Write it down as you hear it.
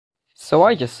So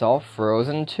I just saw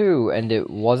Frozen 2, and it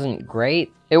wasn't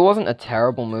great. It wasn't a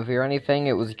terrible movie or anything,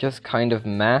 it was just kind of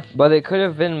meh, but it could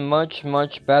have been much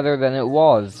better than it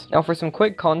was. Now for some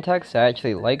quick context, I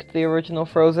actually liked the original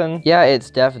Frozen. Yeah, it's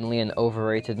definitely an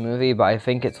overrated movie, but I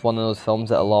think it's one of those films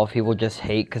that a lot of people just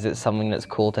hate because it's something that's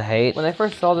cool to hate. When I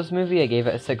first saw this movie, I gave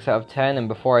it a 6 out of 10, and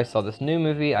before I saw this new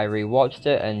movie, I rewatched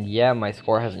it, and yeah, my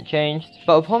score hasn't changed.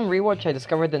 But upon rewatch, I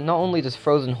discovered that not only does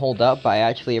Frozen hold up, but I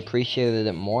actually appreciated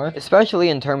it more, especially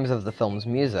in terms of the film's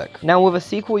music. Now with a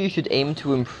sequel, you should aim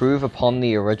to improve upon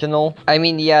the original. I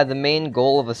mean, yeah, the main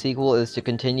goal of a sequel is to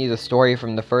continue the story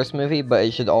from the first movie, but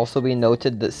it should also be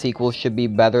noted that sequels should be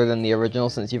better than the original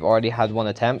since you've already had one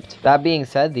attempt. That being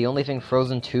said, the only thing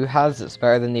Frozen 2 has that's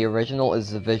better than the original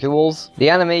is the visuals. The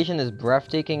animation is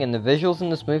breathtaking and the visuals in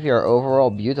this movie are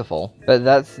overall beautiful, but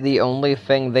that's the only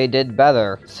thing they did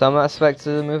better. Some aspects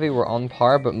of the movie were on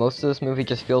par, but most of this movie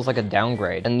just feels like a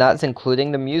downgrade, and that's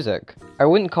including the music. I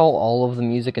wouldn't call all of the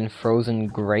music in Frozen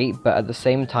great, but at the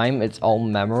same time, it's all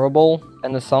memorable,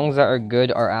 and the songs that are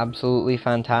good are absolutely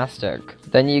fantastic.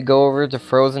 Then you go over to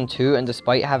Frozen 2, and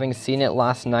despite having seen it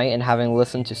last night and having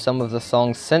listened to some of the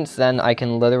songs since then, I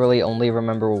can literally only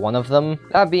remember one of them.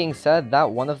 That being said,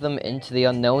 that one of them, Into the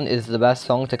Unknown, is the best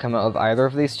song to come out of either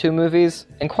of these two movies,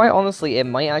 and quite honestly, it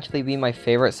might actually be my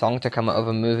favorite song to come out of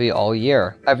a movie all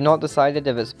year. I've not decided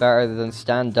if it's better than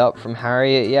Stand Up from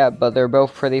Harriet yet, but they're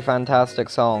both pretty fantastic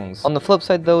songs. On the flip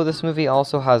side though, this movie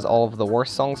also has all of the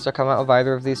worst songs to come out of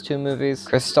either of these two movies.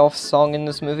 Kristoff's song in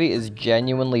this movie is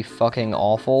genuinely fucking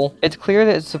awful. It's clear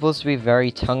that it's supposed to be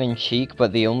very tongue-in-cheek,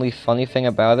 but the only funny thing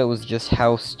about it was just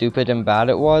how stupid and bad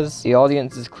it was. The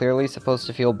audience is clearly supposed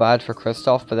to feel bad for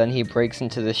Kristoff, but then he breaks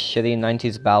into this shitty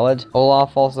 90s ballad.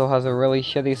 Olaf also has a really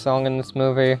shitty song in this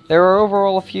movie. There are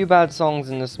overall a few bad songs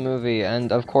in this movie,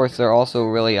 and of course they're also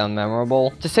really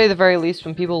unmemorable. To say the very least,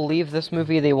 when people leave this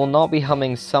movie, they will not be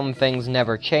humming Some Things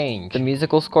Never Change. The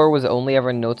musical score was only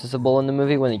ever noticeable in the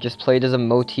movie when it just played as a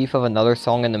motif of another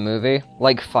song in the movie.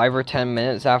 Like 5 or 10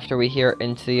 minutes after we hear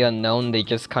Into the Unknown, they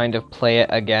just kind of play it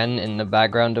again in the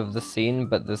background of the scene,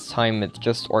 but this time it's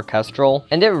just orchestral.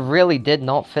 And it really did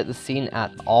not fit the scene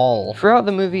at all. Throughout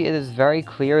the movie, it is very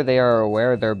clear they are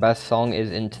aware their best song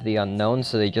is Into the Unknown,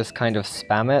 so they just kind of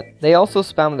spam it. They also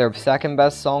spam their second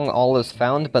best song, All Is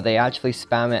Found, but they actually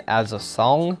spam it as a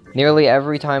song. Nearly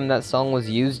every time that song was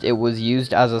used, it was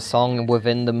used as a song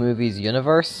within the movie's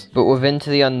universe. But with Into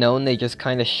the Unknown, they just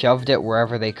kind of shoved it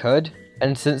wherever they could.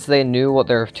 And since they knew what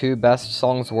their two best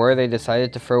songs were, they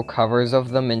decided to throw covers of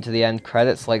them into the end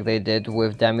credits like they did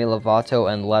with Demi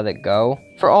Lovato and Let It Go.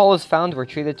 For All Is Found, we're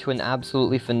treated to an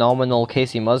absolutely phenomenal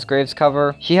Casey Musgraves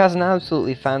cover. She has an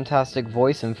absolutely fantastic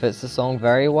voice and fits the song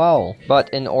very well. But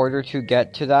in order to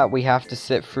get to that, we have to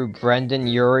sit through Brendan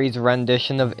Urie's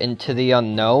rendition of Into the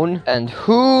Unknown. And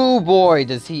whoo boy,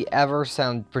 does he ever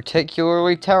sound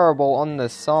particularly terrible on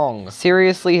this song.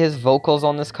 Seriously, his vocals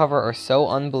on this cover are so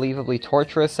unbelievably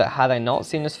torturous that had I not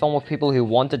seen this film with people who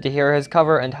wanted to hear his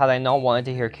cover, and had I not wanted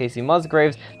to hear Casey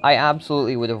Musgraves, I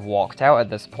absolutely would have walked out at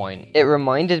this point. It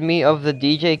reminded me of the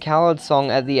DJ Khaled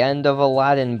song at the end of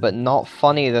Aladdin, but not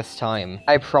funny this time.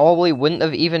 I probably wouldn't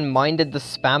have even minded the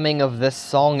spamming of this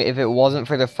song if it wasn't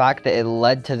for the fact that it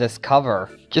led to this cover.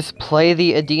 Just play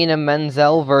the Idina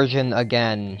Menzel version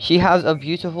again. She has a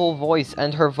beautiful voice,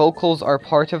 and her vocals are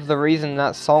part of the reason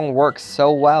that song works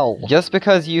so well. Just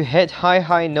because you hit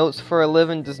high notes for a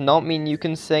living does not mean you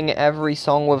can sing every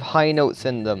song with high notes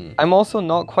in them. I'm also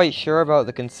not quite sure about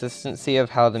the consistency of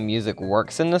how the music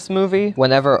works in this movie.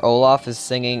 Whenever Olaf is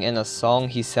singing in a song,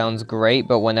 he sounds great,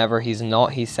 but whenever he's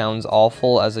not, he sounds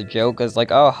awful as a joke, as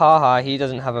like, oh haha, he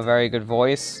doesn't have a very good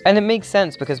voice. And it makes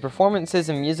sense because performances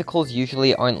in musicals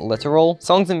usually aren't literal.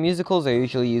 Songs in musicals are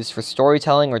usually used for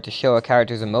storytelling or to show a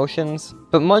character's emotions,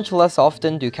 but much less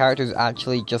often do characters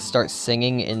actually just start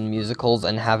singing in musicals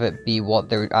and have it be what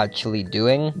they're actually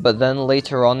doing. But then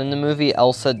later on in the movie,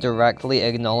 Elsa directly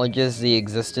acknowledges the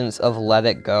existence of Let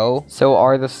It Go. So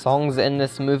are the songs in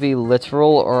this movie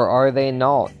literal or are they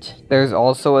not? There's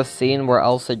also a scene where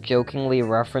Elsa jokingly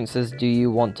references Do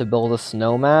You Want to Build a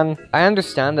Snowman? I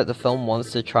understand that the film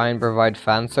wants to try and provide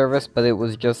fan service, but it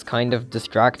was just kind of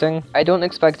distracting. I don't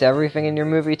expect everything in your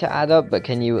movie to add up, but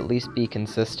can you at least be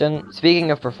consistent?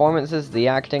 Speaking of performances, the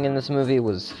acting in this movie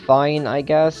was fine, I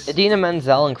guess. Idina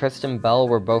Menzel and Kristen Bell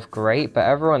were both great, but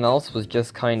everyone else was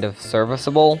just kind of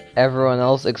serviceable. Everyone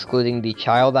else, excluding the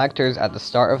child actors at the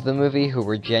start of the movie who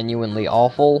were genuinely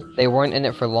awful. They weren't in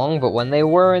it for long, but when they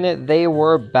were in it, they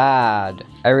were bad.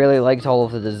 I really liked all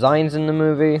of the designs in the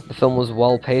movie. The film was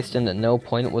well paced and at no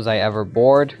point was I ever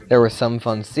bored. There were some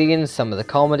fun scenes, some of the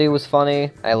comedy was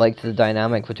funny. I liked the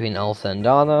dynamic between Elsa and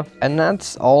Anna. And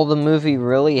that's all the movie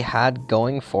really had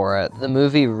going for it. The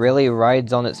movie really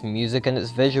rides on its music and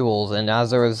its visuals, and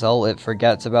as a result it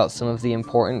forgets about some of the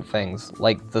important things,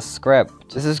 like the script.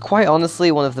 This is quite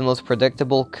honestly one of the most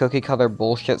predictable cookie-cutter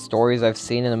bullshit stories I've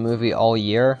seen in a movie all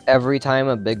year. Every time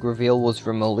a big reveal was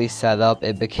remotely set up,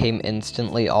 it became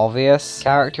instantly obvious.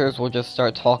 Characters will just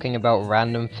start talking about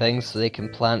random things so they can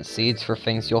plant seeds for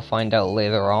things you'll find out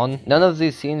later on. None of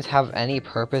these scenes have any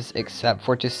purpose except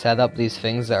for to set up these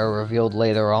things that are revealed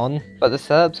later on, but the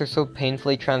setups are so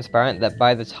painfully transparent that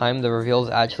by the time the reveals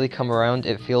actually come around,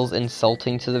 it feels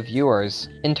insulting to the viewers.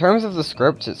 In terms of the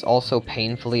script, it's also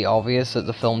painfully obvious that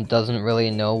the film doesn't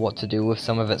really know what to do with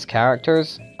some of its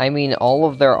characters. I mean, all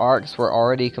of their arcs were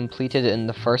already completed in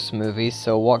the first movie,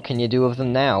 so what can you do with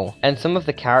them now? And some of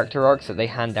the character arcs that they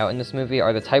hand out in this movie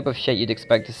are the type of shit you'd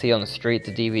expect to see on a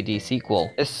straight-to-DVD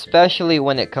sequel, especially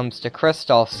when it comes to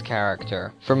Kristoff's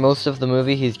character. For most of the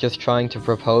movie, he's just trying to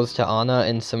propose to Anna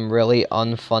in some really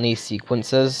unfunny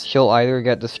sequences. She'll either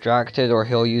get distracted, or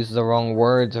he'll use the wrong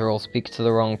words, or he'll speak to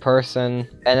the wrong person.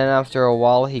 And then after a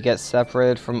while, he gets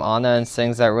separated from Anna and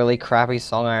sings that really crappy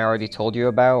song I already told you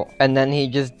about. And then he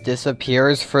just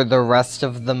disappears for the rest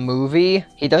of the movie.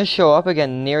 He does show up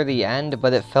again near the end,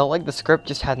 but it felt like the script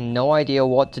just had no idea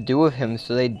what to do with him,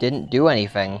 so they didn't do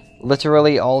anything.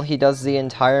 Literally, all he does the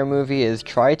entire movie is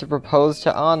try to propose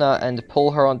to Anna and pull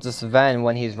her onto Sven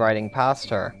when he's riding past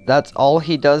her. That's all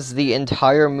he does the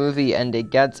entire movie, and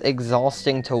it gets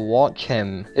exhausting to watch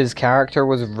him. His character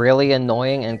was really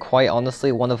annoying and quite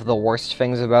honestly one of the worst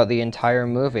things about the entire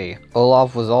movie.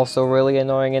 Olaf was also really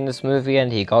annoying in this movie,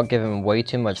 and he got given way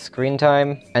too much screen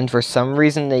time. And for some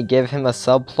reason they give him a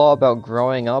subplot about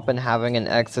growing up and having an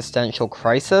existential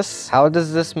crisis. How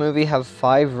does this movie have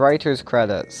 5 writer's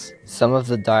credits? Some of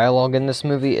the dialogue in this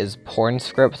movie is porn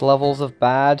script levels of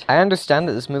bad. I understand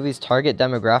that this movie's target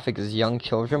demographic is young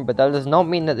children, but that does not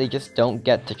mean that they just don't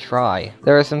get to try.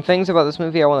 There are some things about this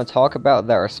movie I want to talk about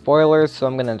that are spoilers, so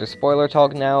I'm going to enter spoiler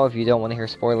talk now. If you don't want to hear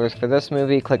spoilers for this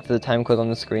movie, click to the timecode on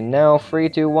the screen now. 3,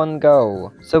 2, 1,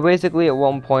 go! So basically at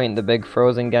one point, the big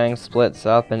Frozen gang splits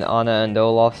up and Anna and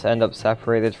Olaf end up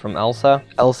separated from Elsa.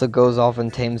 Elsa goes off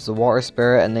and tames the water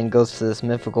spirit and then goes to this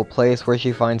mythical place where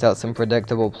she finds out some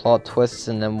predictable plot twists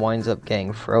and then winds up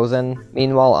getting frozen.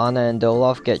 Meanwhile, Anna and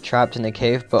Olaf get trapped in a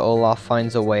cave, but Olaf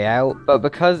finds a way out. But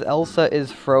because Elsa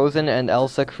is frozen and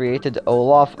Elsa created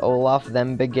Olaf, Olaf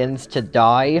then begins to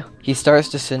die. He starts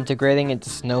disintegrating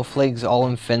into snowflakes all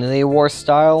Infinity War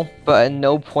style, but at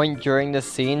no point during the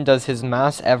scene does his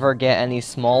mass ever get any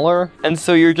smaller. And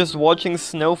so you're just watching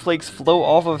snowflakes float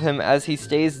off of him as he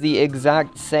stays the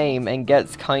exact same and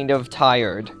gets kind of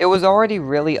tired. It was already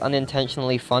really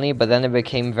unintentionally funny, but then it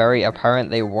became very apparent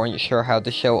they weren't sure how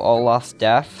to show Olaf's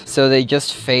death, so they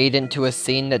just fade into a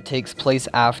scene that takes place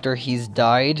after he's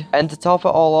died. And to top it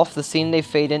all off, the scene they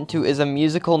fade into is a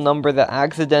musical number that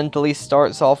accidentally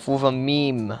starts off with a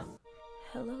meme.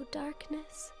 Hello,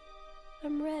 darkness.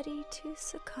 I'm ready to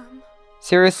succumb.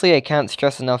 Seriously, I can't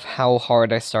stress enough how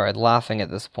hard I started laughing at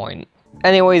this point.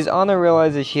 Anyways, Anna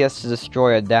realizes she has to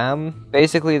destroy a dam.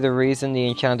 Basically, the reason the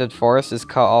enchanted forest is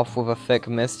cut off with a thick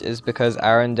mist is because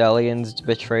Arendellians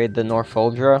betrayed the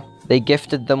Northuldra. They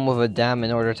gifted them with a dam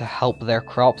in order to help their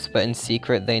crops, but in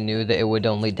secret they knew that it would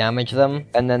only damage them.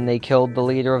 And then they killed the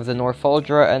leader of the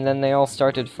Northuldra, and then they all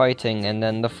started fighting, and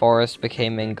then the forest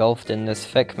became engulfed in this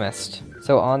thick mist.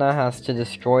 So Anna has to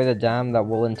destroy the dam that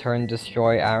will in turn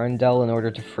destroy Arendelle in order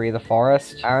to free the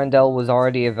forest. Arendelle was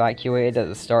already evacuated at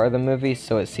the start of the movie,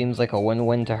 so it seems like a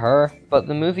win-win to her. But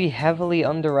the movie heavily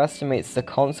underestimates the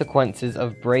consequences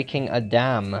of breaking a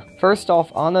dam. First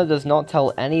off, Anna does not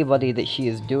tell anybody that she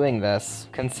is doing this.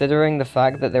 Considering the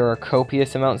fact that there are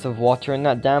copious amounts of water in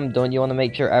that dam, don't you want to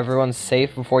make sure everyone's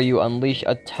safe before you unleash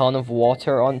a ton of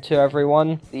water onto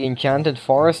everyone? The enchanted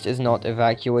forest is not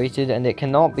evacuated, and it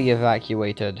cannot be evacuated.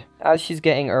 As she's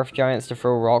getting earth giants to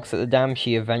throw rocks at the dam,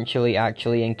 she eventually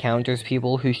actually encounters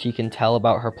people who she can tell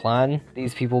about her plan,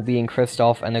 these people being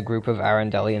Kristoff and a group of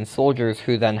Arendellian soldiers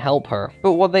who then help her.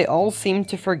 But what they all seem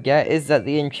to forget is that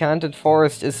the enchanted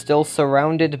forest is still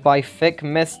surrounded by thick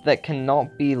mist that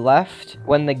cannot be left.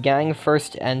 When the gang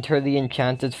first enter the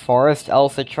enchanted forest,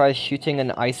 Elsa tries shooting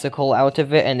an icicle out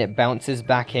of it and it bounces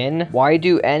back in. Why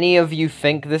do any of you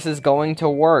think this is going to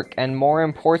work? And more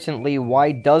importantly,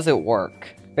 why does it work?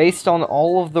 Based on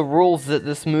all of the rules that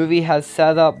this movie has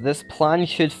set up, this plan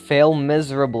should fail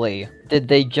miserably. Did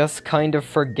they just kind of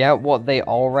forget what they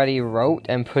already wrote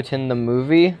and put in the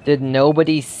movie? Did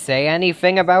nobody say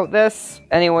anything about this?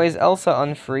 Anyways, Elsa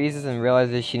unfreezes and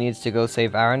realizes she needs to go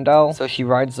save Arendelle, so she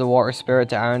rides the water spirit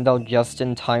to Arendelle just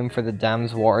in time for the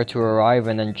dam's water to arrive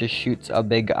and then just shoots a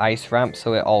big ice ramp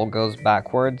so it all goes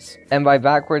backwards. And by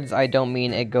backwards, I don't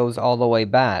mean it goes all the way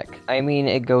back. I mean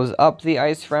it goes up the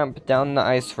ice ramp, down the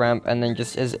ice ramp, and then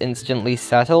just is instantly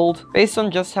settled. Based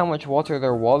on just how much water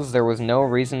there was no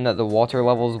reason that the water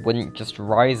levels wouldn't just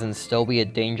rise and still be a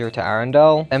danger to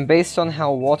Arendelle. And based on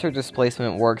how water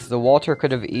displacement works, the water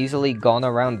could have easily gone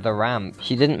around the ramp.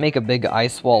 She didn't make a big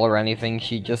ice wall or anything,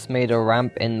 she just made a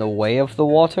ramp in the way of the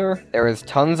water. There is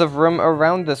tons of room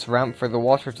around this ramp for the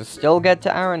water to still get to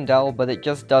Arendelle, but it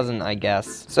just doesn't, I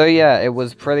guess. So yeah, it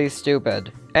was pretty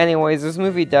stupid. Anyways, this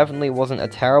movie definitely wasn't a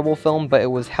terrible film, but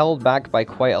it was held back by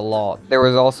quite a lot. There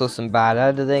was also some bad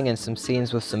editing and some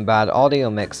scenes with some bad audio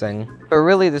mixing. But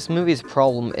really, this movie's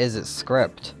problem is its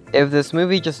script. If this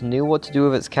movie just knew what to do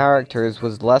with its characters,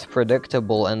 was less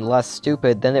predictable and less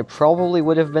stupid, then it probably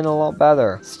would have been a lot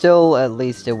better. Still, at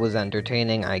least it was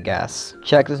entertaining, I guess.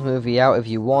 Check this movie out if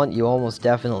you want, you almost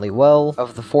definitely will.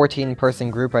 Of the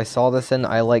 14-person group I saw this in,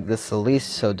 I like this the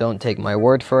least, so don't take my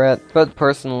word for it. But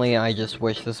personally, I just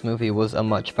wish this movie was a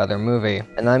much better movie.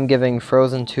 And I'm giving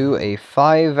Frozen 2 a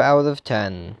 5 out of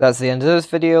 10. That's the end of this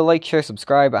video. Like, share,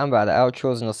 subscribe, I'm bad at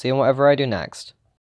outros, and I'll see you in whatever I do next.